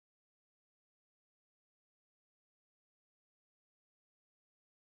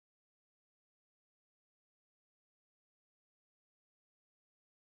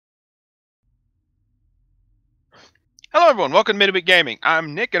Hello everyone, welcome to Midweek Gaming.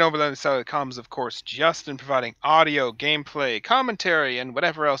 I'm Nick, and over there on the side of the comms, of course, Justin, providing audio, gameplay, commentary, and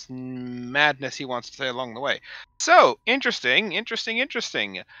whatever else madness he wants to say along the way. So, interesting.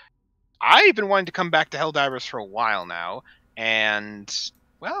 I've been wanting to come back to Helldivers for a while now, and,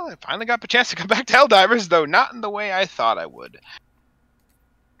 well, I finally got the chance to come back to Helldivers, though not in the way I thought I would.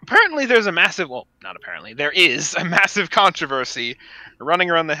 Apparently there's a massive, well, not apparently, there is a massive controversy running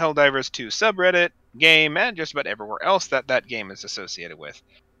around the Helldivers2 subreddit, game, and just about everywhere else that that game is associated with.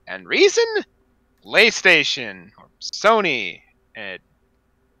 And reason? PlayStation, or Sony.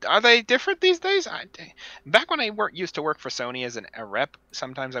 Are they different these days? Back when I used to work for Sony as a rep,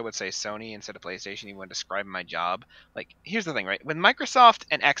 sometimes I would say Sony instead of PlayStation, even when describing my job. Like, here's the thing, right? With Microsoft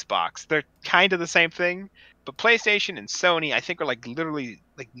and Xbox, they're kind of the same thing. But PlayStation and Sony, I think, are like literally,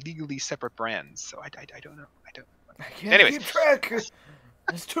 like legally separate brands. So I don't know. I can't Anyways. keep track.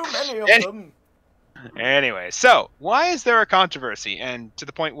 There's too many of them. Anyway, so why is there a controversy? And to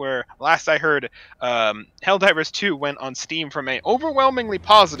the point where last I heard, Helldivers 2 went on Steam from a overwhelmingly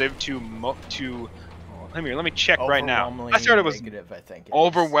positive to let me check right now. Last I heard it was negative, I think.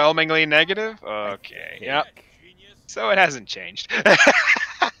 overwhelmingly negative. Okay, yeah. So it hasn't changed.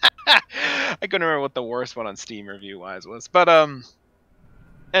 I couldn't remember what the worst one on Steam review-wise was, but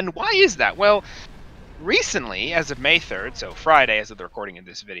and why is that? Well, recently, as of May 3rd, so Friday as of the recording of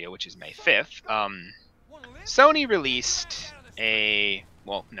this video, which is May 5th, Sony released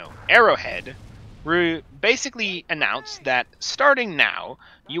Arrowhead basically announced that starting now,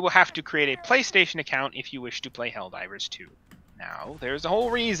 you will have to create a PlayStation account if you wish to play Helldivers 2. Now, there's a whole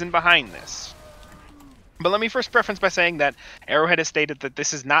reason behind this. But let me first preference by saying that Arrowhead has stated that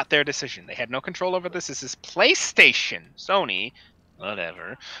this is not their decision. They had no control over this. This is PlayStation, Sony,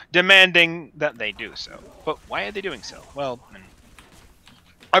 whatever, demanding that they do so. But why are they doing so? Well, why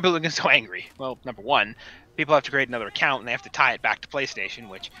are people getting so angry? Well, number one, people have to create another account and they have to tie it back to PlayStation,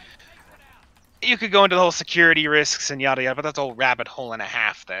 which you could go into the whole security risks and yada yada, but that's a whole rabbit hole and a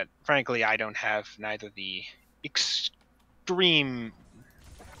half that, frankly, I don't have neither the extreme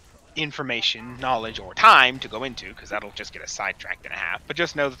information, knowledge, or time to go into, because that'll just get us sidetracked in a half. But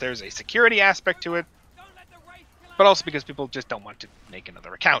just know that there's a security aspect to it, but also because people just don't want to make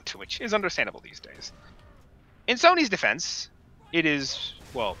another account, which is understandable these days. In Sony's defense, it is,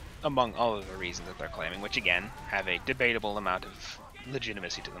 well, among all of the reasons that they're claiming, which again, have a debatable amount of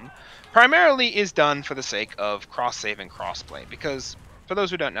legitimacy to them, primarily is done for the sake of cross-save and cross-play, because, for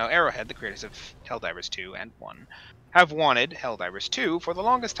those who don't know, Arrowhead, the creators of Helldivers 2 and 1, have wanted Helldivers 2 for the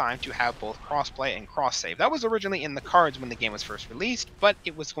longest time to have both crossplay and cross-save. That was originally in the cards when the game was first released, but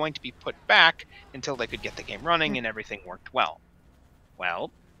it was going to be put back until they could get the game running and everything worked well.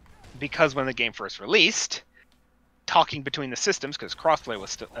 Well, because when the game first released, talking between the systems, because crossplay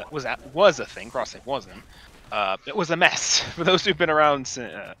was a thing, cross-save wasn't, it was a mess. For those who've been around,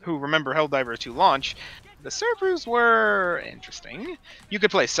 who remember Helldivers 2 launch, the servers were interesting. You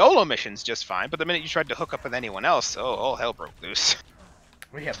could play solo missions just fine, but the minute you tried to hook up with anyone else, oh, all hell broke loose.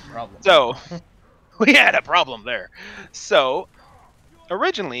 We have a problem. So, we had a problem there. So,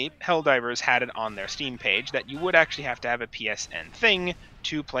 originally, Helldivers had it on their Steam page that you would actually have to have a PSN thing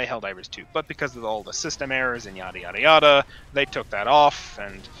to play Helldivers 2. But because of all the system errors and yada yada yada, they took that off,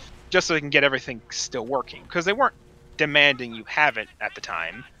 and just so they can get everything still working. Because they weren't demanding you have it at the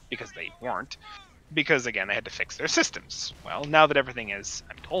time, because they weren't. Because, again, they had to fix their systems. Well, now that everything is,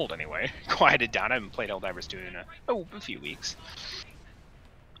 I'm told anyway, quieted down, I haven't played Helldivers 2 in a few weeks,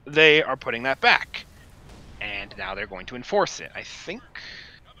 they are putting that back. And now they're going to enforce it. I think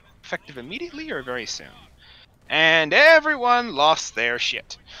effective immediately or very soon. And everyone lost their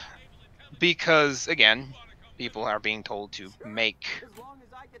shit. Because, again, people are being told to make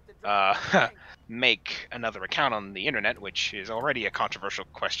make another account on the internet, which is already a controversial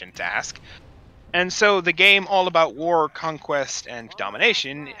question to ask. And so the game all about war, conquest, and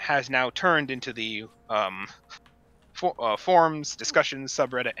domination has now turned into the forums, discussions,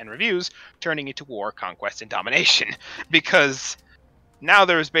 subreddit, and reviews, turning into war, conquest, and domination. Because now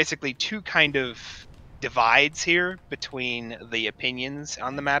there's basically two kind of divides here between the opinions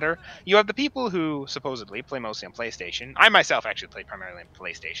on the matter. You have the people who supposedly play mostly on PlayStation. I myself actually play primarily on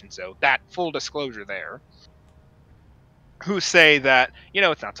PlayStation, so that full disclosure there. Who say that, you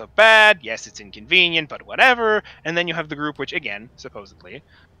know, it's not so bad, yes, it's inconvenient, but whatever. And then you have the group which, again, supposedly,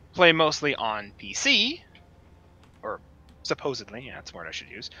 play mostly on PC, or supposedly, yeah, that's the word I should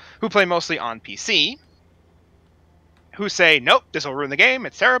use, who play mostly on PC, who say, nope, this will ruin the game,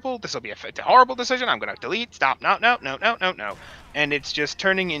 it's terrible, this will be a horrible decision, I'm going to delete, stop, no. And it's just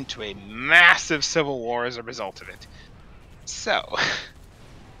turning into a massive civil war as a result of it. So,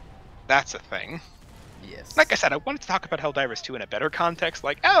 that's a thing. Yes. Like I said, I wanted to talk about Helldivers 2 in a better context,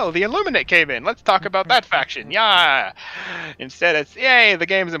 like, oh, the Illuminate came in, let's talk about that faction, yeah! Instead, it's, yay, the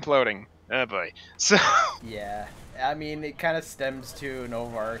game's imploding. Oh boy. So... Yeah. I mean, it kind of stems to an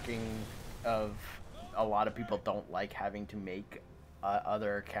overarching of a lot of people don't like having to make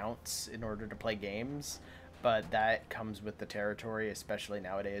other accounts in order to play games, but that comes with the territory, especially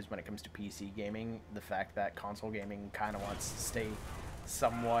nowadays when it comes to PC gaming. The fact that console gaming kind of wants to stay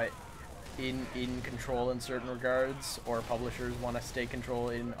somewhat in control in certain regards, or publishers want to stay control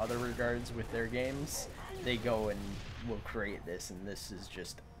in other regards with their games, they go and will create this, and this is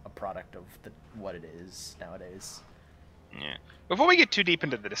just a product of what it is nowadays. Yeah. Before we get too deep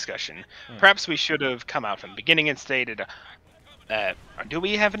into the discussion, perhaps we should have come out from the beginning and stated, do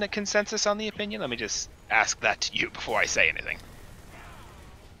we have a consensus on the opinion? Let me just ask that to you before I say anything.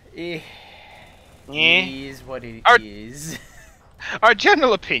 It is what it is. Our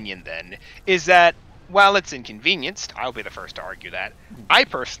general opinion, then, is that while it's inconvenienced, I'll be the first to argue that, I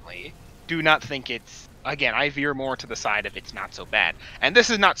personally do not think it's... Again, I veer more to the side of it's not so bad. And this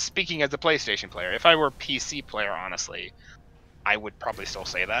is not speaking as a PlayStation player. If I were a PC player, honestly, I would probably still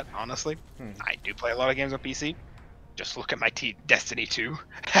say that, honestly. I do play a lot of games on PC. Just look at my Destiny 2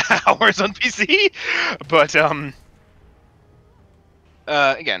 hours on PC. But,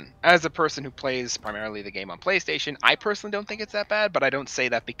 again, as a person who plays primarily the game on PlayStation, I personally don't think it's that bad, but I don't say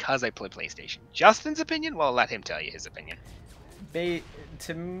that because I play PlayStation. Justin's opinion? Well, I'll let him tell you his opinion.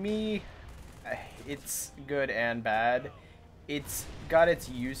 To me, it's good and bad. It's got its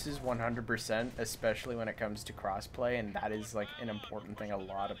uses 100%, especially when it comes to crossplay, and that is like an important thing a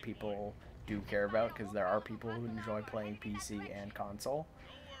lot of people do care about, because there are people who enjoy playing PC and console.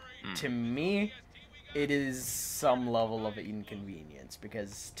 To me, it is some level of inconvenience,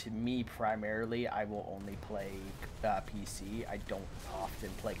 because to me, primarily, I will only play PC. I don't often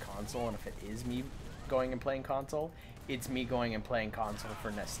play console, and if it is me going and playing console, it's me going and playing console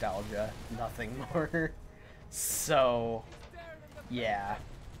for nostalgia, nothing more. So, yeah.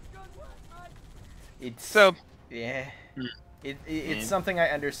 It's something I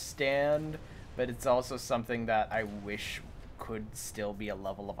understand, but it's also something that I wish could still be a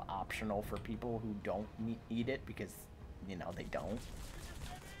level of optional for people who don't need it, because, you know, they don't.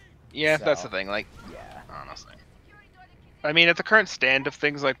 Yeah, so, that's the thing, like, yeah, honestly. I mean, at the current stand of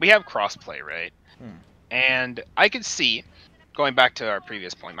things, like, we have crossplay, right? And I could see, going back to our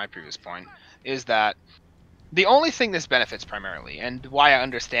previous point, my previous point, is that the only thing this benefits primarily, and why I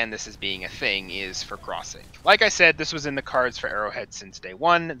understand this as being a thing, is for crossing. Like I said, this was in the cards for Arrowhead since day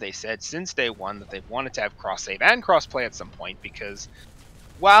one. They said since day one that they wanted to have cross-save and cross-play at some point, because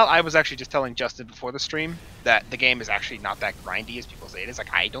while I was actually just telling Justin before the stream that the game is actually not that grindy as people say it is,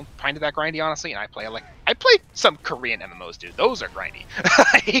 like, I don't find it that grindy, honestly, and I play some Korean MMOs, dude. Those are grindy.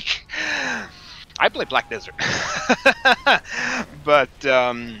 Like, I play Black Desert. But,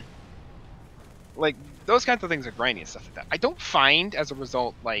 like, those kinds of things are grindy and stuff like that. I don't find, as a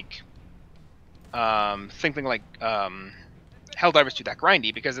result, like, something like Helldivers 2 that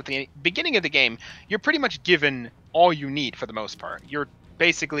grindy, because at the beginning of the game, you're pretty much given all you need for the most part. You're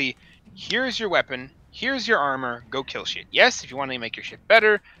basically, here's your weapon, here's your armor, go kill shit. Yes, if you want to make your shit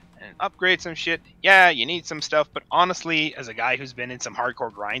better and upgrade some shit, yeah, you need some stuff, but honestly, as a guy who's been in some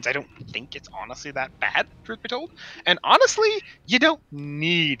hardcore grinds, I don't think it's honestly that bad, truth be told. And honestly, you don't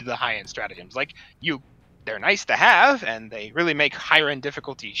need the high-end stratagems. Like, they're nice to have, and they really make higher-end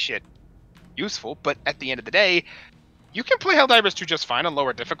difficulty shit useful, but at the end of the day, you can play Helldivers 2 just fine on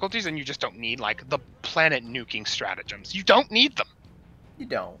lower difficulties, and you just don't need, like, the planet nuking stratagems. You don't need them. You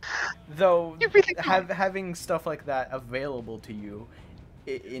don't. Though, you really having stuff like that available to you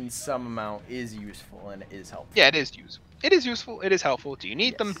in some amount is useful and is helpful. Yeah, it is useful. It is useful. It is helpful. Do you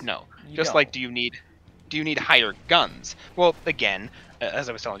need them? No. Just like, do you need higher guns? Well, again, as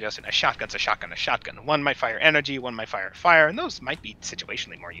I was telling Justin, a shotgun's a shotgun, a shotgun. One might fire energy, one might fire fire, and those might be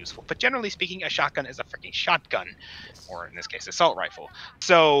situationally more useful. But generally speaking, a shotgun is a freaking shotgun, or in this case, assault rifle.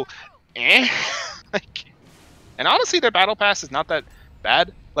 So, like, and honestly, their battle pass is not that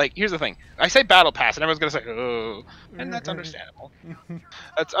bad. Like, here's the thing. I say battle pass, and everyone's gonna say, oh, and that's understandable.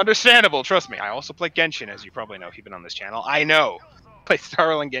 That's understandable, trust me. I also play Genshin, as you probably know if you've been on this channel. I know. Play Star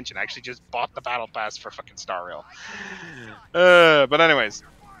Rail and Genshin. I actually just bought the battle pass for fucking Star Rail. But anyways.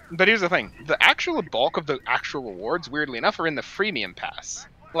 But here's the thing. The actual bulk of the actual rewards, weirdly enough, are in the freemium pass.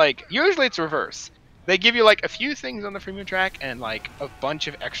 Like, usually it's reverse. They give you, like, a few things on the freemium track and, like, a bunch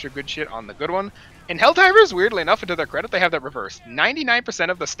of extra good shit on the good one. In Helldivers, weirdly enough, and to their credit, they have that reversed. 99%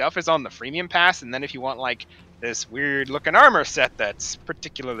 of the stuff is on the freemium pass, and then if you want, like, this weird-looking armor set that's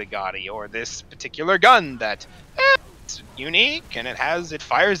particularly gaudy, or this particular gun that, it's unique and it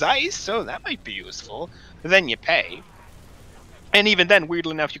fires ice, so that might be useful. Then you pay. And even then,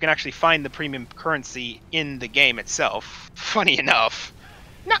 weirdly enough, you can actually find the premium currency in the game itself. Funny enough.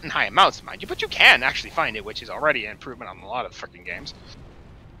 Not in high amounts, mind you, but you can actually find it, which is already an improvement on a lot of freaking games.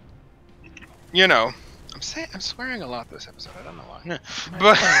 You know, I'm swearing a lot this episode. I don't know why.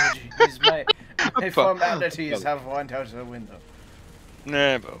 My formalities have went out the window.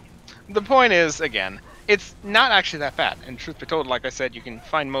 Nah, but the point is, again, it's not actually that bad. And truth be told, like I said, you can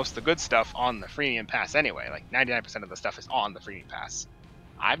find most of the good stuff on the freemium pass anyway. Like 99% of the stuff is on the freemium pass.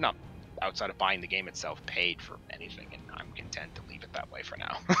 I've not, outside of buying the game itself, paid for anything, and I'm content to leave it that way for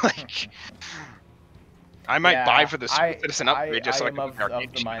now. Like, I might buy for the Citizen upgrade just so I can of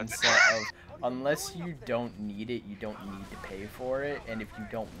the mindset of unless you don't need it, you don't need to pay for it, and if you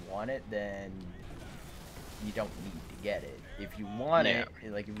don't want it, then you don't need to get it. If you want it,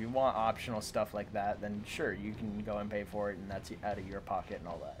 like if you want optional stuff like that, then sure, you can go and pay for it, and that's out of your pocket and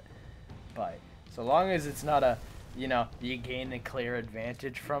all that. But so long as it's not a, you know, you gain a clear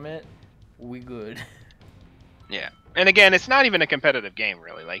advantage from it, we good. Yeah, and again, it's not even a competitive game,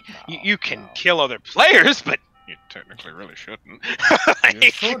 really. Like, you can kill other players, but you technically really shouldn't. Like,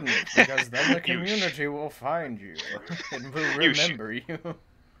 you shouldn't, because then the community will find you and will remember you.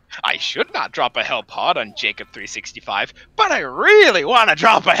 I should not drop a hell pod on Jacob365, but I really want to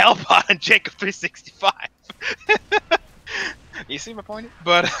drop a hell pod on Jacob365. You see my point?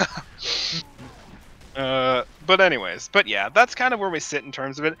 But anyways, but yeah, that's kind of where we sit in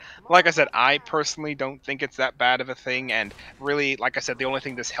terms of it. Like I said, I personally don't think it's that bad of a thing, and really, like I said, the only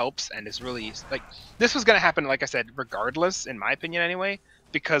thing this helps and is really, like, this was going to happen, like I said, regardless, in my opinion anyway,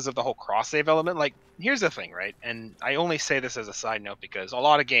 because of the whole cross-save element. Like, here's the thing, right? And I only say this as a side note because a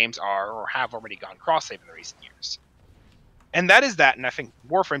lot of games are or have already gone cross-save in the recent years. And that is that, and I think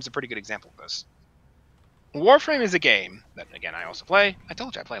Warframe's a pretty good example of this. Warframe is a game that, again, I also play. I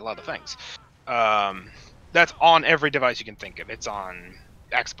told you I play a lot of things. That's on every device you can think of. It's on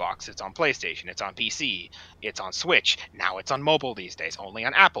Xbox, it's on PlayStation, it's on PC, it's on Switch. Now it's on mobile these days, only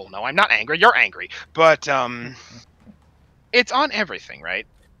on Apple. No, I'm not angry, you're angry. But, it's on everything, right?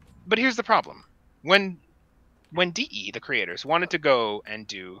 But here's the problem. When DE, the creators, wanted to go and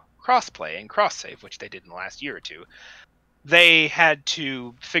do crossplay and cross-save, which they did in the last year or two, they had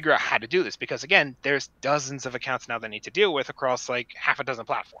to figure out how to do this because, again, there's dozens of accounts now they need to deal with across, like, half a dozen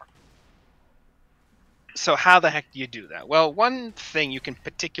platforms. So how the heck do you do that? Well, one thing you can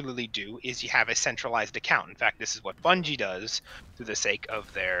particularly do is you have a centralized account. In fact, this is what Bungie does through the sake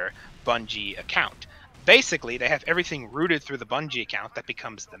of their Bungie account. Basically, they have everything routed through the Bungie account that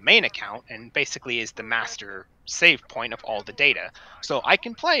becomes the main account and basically is the master save point of all the data. So I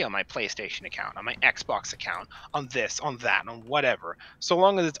can play on my PlayStation account, on my Xbox account, on this, on that, on whatever. So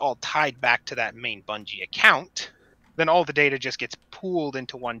long as it's all tied back to that main Bungie account, then all the data just gets pooled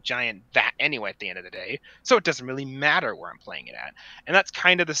into one giant vat anyway at the end of the day. So it doesn't really matter where I'm playing it at. And that's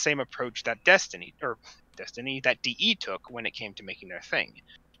kind of the same approach that that DE took when it came to making their thing.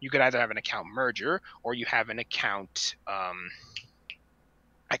 You could either have an account merger, or you have an account, I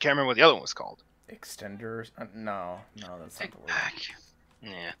can't remember what the other one was called. Extenders? No, that's not the word.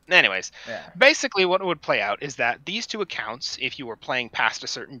 Yeah. Anyways, basically what would play out is that these two accounts, if you were playing past a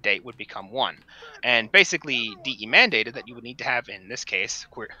certain date, would become one. And basically, DE mandated that you would need to have, in this case,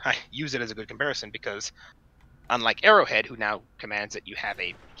 I use it as a good comparison because unlike Arrowhead, who now commands that you have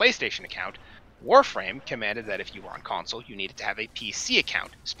a PlayStation account, Warframe commanded that if you were on console, you needed to have a PC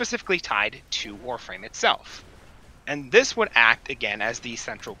account, specifically tied to Warframe itself. And this would act, again, as the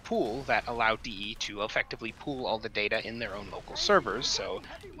central pool that allowed DE to effectively pool all the data in their own local servers, so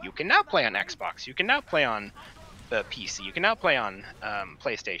you can now play on Xbox, you can now play on the PC, you can now play on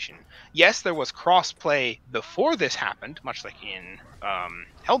PlayStation. Yes, there was cross-play before this happened, much like in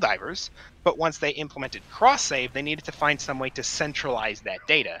Helldivers, but once they implemented cross-save, they needed to find some way to centralize that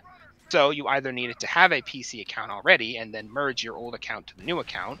data. So you either needed to have a PC account already and then merge your old account to the new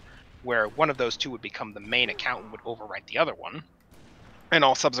account, where one of those two would become the main account and would overwrite the other one, and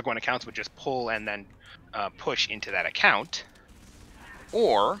all subsequent accounts would just pull and then push into that account.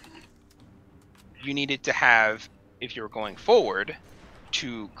 Or you needed to have, if you were going forward,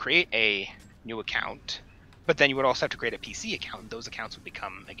 to create a new account, but then you would also have to create a PC account, and those accounts would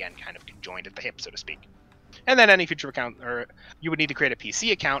become, again, kind of conjoined at the hip, so to speak. And then any future account, or you would need to create a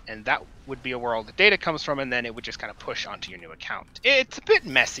PC account, and that would be where all the data comes from, and then it would just kind of push onto your new account. It's a bit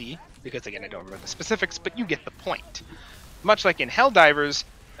messy, because again, I don't remember the specifics, but you get the point. Much like in Helldivers,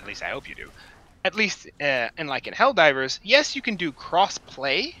 at least I hope you do, at least, and like in Helldivers, yes, you can do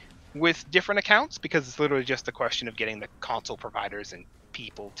cross-play with different accounts, because it's literally just a question of getting the console providers and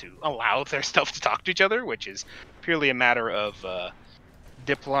people to allow their stuff to talk to each other, which is purely a matter of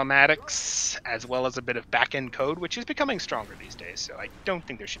diplomatics as well as a bit of back-end code, which is becoming stronger these days. So I don't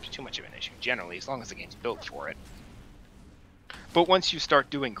think there should be too much of an issue generally, as long as the game's built for it. But once you start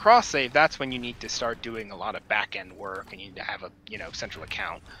doing cross-save, that's when you need to start doing a lot of back-end work, and you need to have a central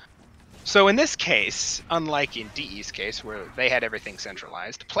account. So in this case, unlike in DE's case where they had everything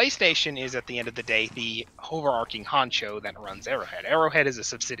centralized, PlayStation is at the end of the day the overarching honcho that runs Arrowhead. Arrowhead is a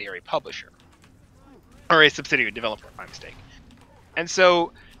subsidiary publisher, or a subsidiary developer, my mistake. And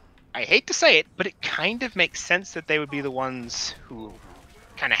so, I hate to say it, but it kind of makes sense that they would be the ones who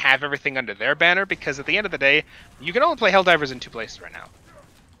kind of have everything under their banner, because at the end of the day, you can only play Helldivers in 2 places right now.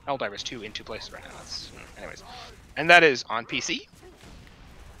 Helldivers 2 in 2 places right now. Anyways. And that is on PC,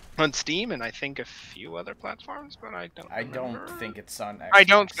 on Steam, and I think a few other platforms, but I don't think it's on Xbox. I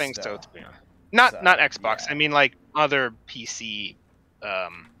don't think so, to be honest. Not Xbox, yeah. I mean like other PC,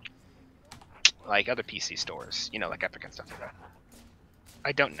 like other PC stores, like Epic and stuff like that.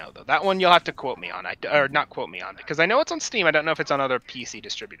 I don't know though. That one you'll have to quote me on. Or not quote me on, because I know it's on Steam. I don't know if it's on other PC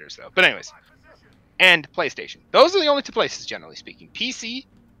distributors though. But anyways, and PlayStation. Those are the only 2 places, generally speaking. PC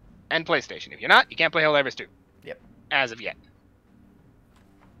and PlayStation. If you're not, you can't play Helldivers 2. Yep. As of yet.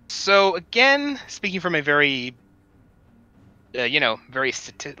 So again, speaking from a very,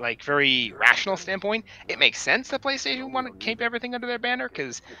 very rational standpoint, it makes sense that PlayStation want to keep everything under their banner,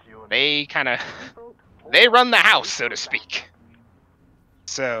 because they they run the house, so to speak.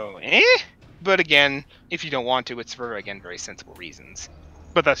 So, but again, if you don't want to, it's for, again, very sensible reasons.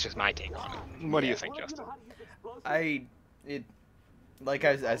 But that's just my take on it. What do you think, Justin? Like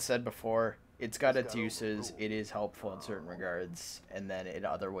I said before, it's got its uses, it is helpful in certain regards, and then in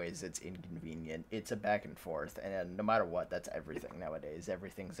other ways it's inconvenient. It's a back and forth, and no matter what, that's everything nowadays.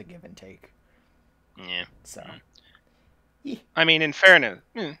 Everything's a give and take. Yeah. So. I mean, in fairness...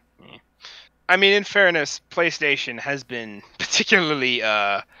 in fairness, PlayStation has been particularly,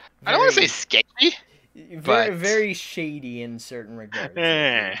 I don't want to say sketchy, but... Very shady in certain regards.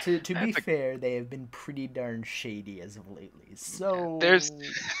 To be fair, they have been pretty darn shady as of lately, so...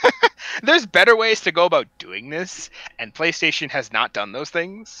 There's better ways to go about doing this, and PlayStation has not done those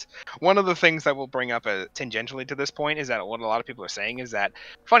things. One of the things that we'll bring up tangentially to this point is that what a lot of people are saying is that,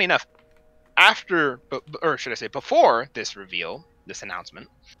 funny enough, before this reveal, this announcement,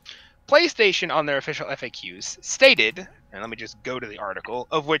 PlayStation on their official FAQs stated, and let me just go to the article,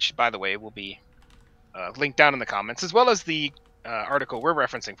 of which, by the way, will be linked down in the comments, as well as the article we're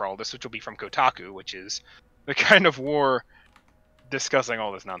referencing for all this, which will be from Kotaku, which is the kind of war discussing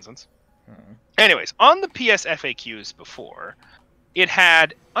all this nonsense. Anyways, on the PS FAQs before, it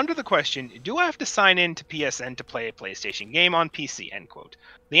had, under the question, do I have to sign in to PSN to play a PlayStation game on PC, end quote.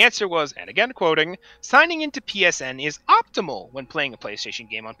 The answer was, and again quoting, signing into PSN is optimal when playing a PlayStation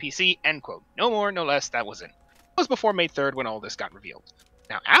game on PC, end quote. No more, no less, that was it. It was before May 3rd when all this got revealed.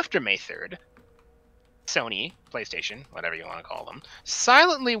 Now, after May 3rd, Sony, PlayStation, whatever you want to call them,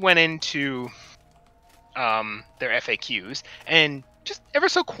 silently went into their FAQs and just ever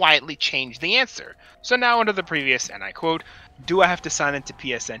so quietly changed the answer. So now under the previous, and I quote, do I have to sign into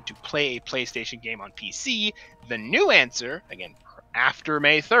PSN to play a PlayStation game on PC? The new answer, again, after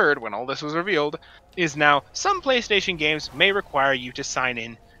May 3rd, when all this was revealed, is now some PlayStation games may require you to sign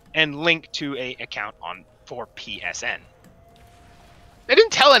in and link to a account for PSN. They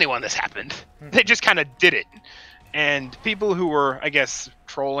didn't tell anyone this happened. They just kind of did it. And people who were, I guess,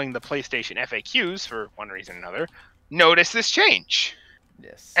 trolling the PlayStation FAQs for one reason or another, noticed this change.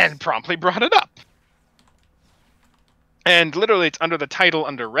 Yes. And promptly brought it up. And literally, it's under the title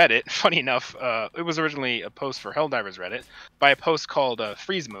under Reddit. Funny enough, it was originally a post for Helldivers Reddit by a post called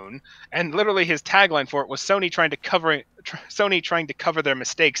Freeze Moon, and literally his tagline for it was Sony trying to cover their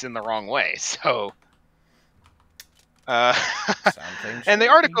mistakes in the wrong way. So, and the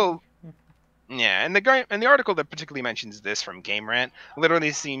article, yeah, and the article that particularly mentions this from Game Rant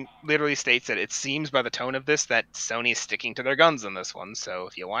literally states that it seems by the tone of this that Sony's sticking to their guns on this one. So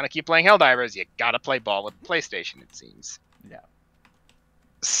if you want to keep playing Helldivers, you gotta play ball with PlayStation, it seems. Yeah.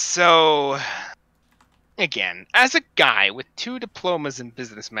 So, again, as a guy with 2 diplomas in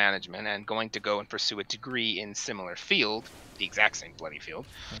business management and going to go and pursue a degree in similar field, the exact same bloody field,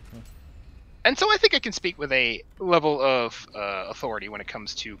 and so I think I can speak with a level of authority when it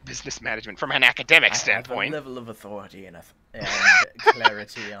comes to business management from an academic standpoint. I have a level of authority and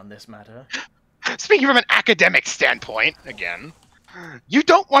clarity on this matter. Speaking from an academic standpoint, again, you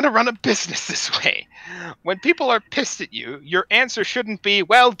don't want to run a business this way. When people are pissed at you, your answer shouldn't be,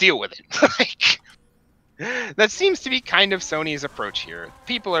 well, deal with it. That seems to be kind of Sony's approach here.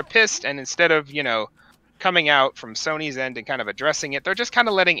 People are pissed, and instead of, coming out from Sony's end and kind of addressing it. They're just kind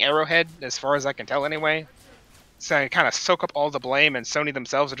of letting Arrowhead, as far as I can tell anyway, so kind of soak up all the blame, and Sony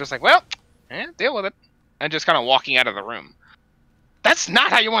themselves are just like, well, deal with it, and just kind of walking out of the room. That's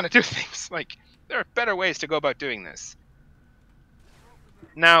not how you want to do things. Like, there are better ways to go about doing this.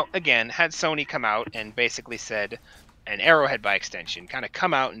 Now, again, had Sony come out and basically said, and Arrowhead by extension, kind of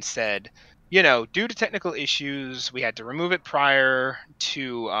come out and said, you know, due to technical issues, we had to remove it prior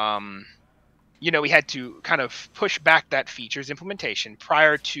to, you know, we had to kind of push back that feature's implementation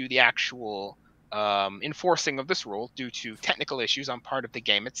prior to the actual enforcing of this rule due to technical issues on part of the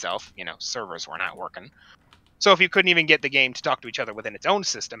game itself. You know, servers were not working. So if you couldn't even get the game to talk to each other within its own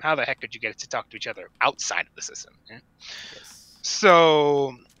system, how the heck could you get it to talk to each other outside of the system? Yes.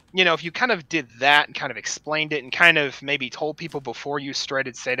 So, you know, if you kind of did that and kind of explained it and kind of maybe told people before you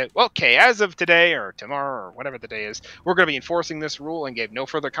started, say that, okay, as of today or tomorrow or whatever the day is, we're going to be enforcing this rule, and gave no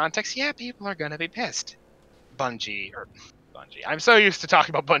further context, yeah, people are going to be pissed. Bungie. I'm so used to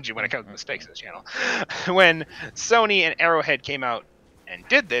talking about Bungie when it comes to mistakes in this channel. When Sony and Arrowhead came out and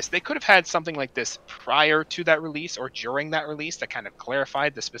did this, they could have had something like this prior to that release or during that release that kind of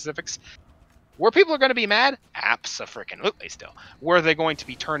clarified the specifics. Were people going to be mad? Abso-freaking-lutely still. Were they going to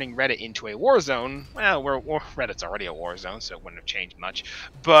be turning Reddit into a war zone? Well, Reddit's already a war zone, so it wouldn't have changed much.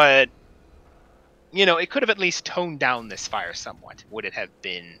 But, you know, it could have at least toned down this fire somewhat. Would it have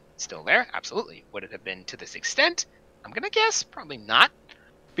been still there? Absolutely. Would it have been to this extent? I'm going to guess probably not.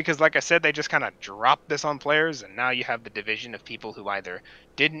 Because, like I said, they just kind of dropped this on players, and now you have the division of people who either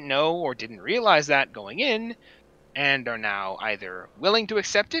didn't know or didn't realize that going in, and are now either willing to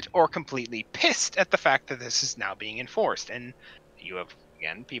accept it or completely pissed at the fact that this is now being enforced. And you have,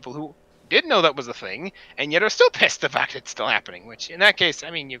 again, people who did know that was a thing, and yet are still pissed the fact it's still happening, which, in that case,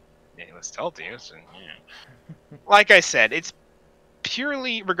 I mean, it was told to you. So, yeah. Like I said, it's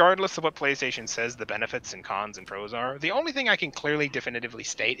purely, regardless of what PlayStation says the benefits and cons and pros are, the only thing I can clearly definitively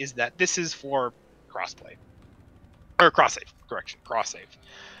state is that this is for crossplay. Or cross-save. Correction. Cross-save.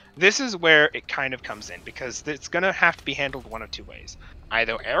 This is where it kind of comes in, because it's going to have to be handled one of two ways.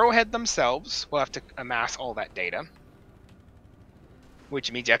 Either Arrowhead themselves will have to amass all that data,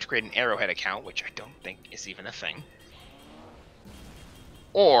 which means you have to create an Arrowhead account, which I don't think is even a thing.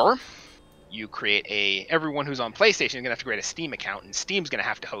 Or you create everyone who's on PlayStation is going to have to create a Steam account, and Steam's going to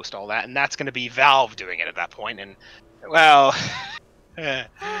have to host all that, and that's going to be Valve doing it at that point. And, well,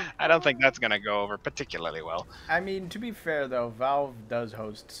 I don't think that's going to go over particularly well. I mean, to be fair, though, Valve does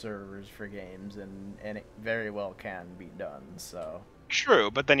host servers for games, and it very well can be done, so...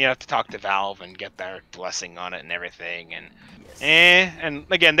 True, but then you have to talk to Valve and get their blessing on it and everything, and... Yes. And,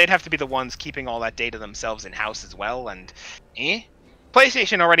 again, they'd have to be the ones keeping all that data themselves in-house as well, and...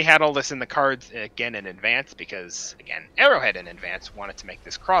 PlayStation already had all this in the cards, again, in advance, because, again, Arrowhead in advance wanted to make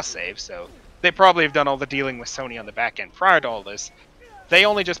this cross-save, so they probably have done all the dealing with Sony on the back end prior to all this. They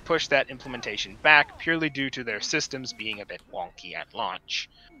only just pushed that implementation back purely due to their systems being a bit wonky at launch.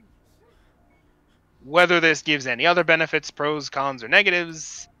 Whether this gives any other benefits, pros, cons, or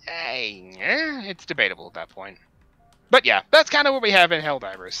negatives, it's debatable at that point. But yeah, that's kind of what we have in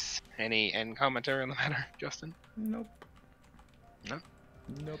Helldivers. Any end commentary on the matter, Justin? Nope. No?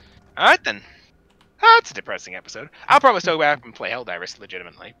 Nope. Alright then. That's a depressing episode. I'll probably still go back and play Helldivers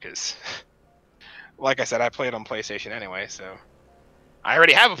legitimately, because, like I said, I play it on PlayStation anyway, so... I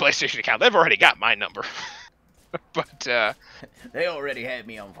already have a PlayStation account. They've already got my number. But, They already had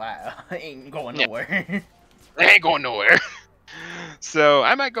me on file. I ain't going nowhere. They ain't going nowhere. So,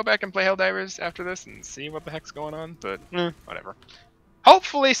 I might go back and play Helldivers after this and see what the heck's going on, but, whatever.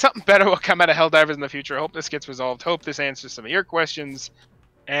 Hopefully something better will come out of Helldivers in the future. Hope this gets resolved. Hope this answers some of your questions.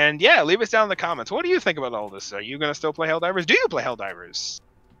 And yeah, leave us down in the comments. What do you think about all this? Are you going to still play Helldivers? Do you play Helldivers?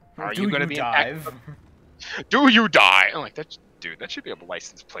 Are you going to be dive? Do you die? I'm like, dude, that should be a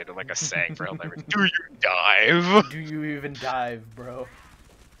license plate or like a saying for Helldivers. Do you dive? Do you even dive, bro?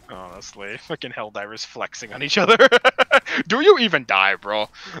 Honestly, fucking Helldivers flexing on each other. Do you even dive, bro?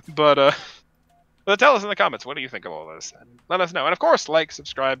 But tell us in the comments, what do you think of all this? And let us know. And of course, like,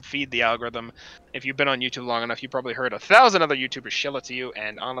 subscribe, feed the algorithm. If you've been on YouTube long enough, you probably heard 1,000 other YouTubers shill it to you,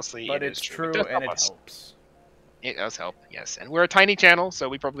 and honestly, but it's true, it and it helps. It does help, yes. And we're a tiny channel, so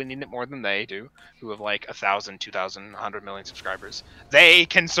we probably need it more than they do, who have like 1,000, 2,000, 100 million subscribers. They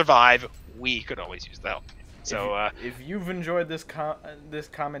can survive. We could always use the help. So, if you've enjoyed this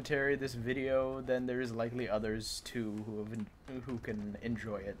commentary, this video, then there's likely others too who can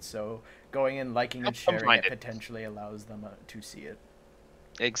enjoy it. So going in, liking, and sharing it potentially allows them to see it.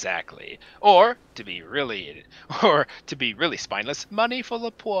 Exactly. Or to be really spineless, money for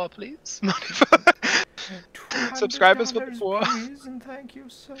the poor, please. Money for subscribers for the poor. Please, and thank you,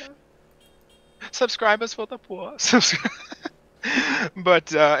 sir. Subscribe us for the poor.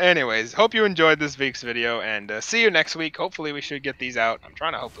 But anyways, hope you enjoyed this week's video, and see you next week. Hopefully we should get these out. I'm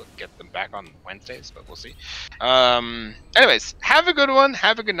trying to hope to get them back on Wednesdays, but we'll see. Anyways, have a good one,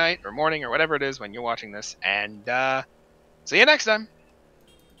 have a good night or morning or whatever it is when you're watching this, and see you next time.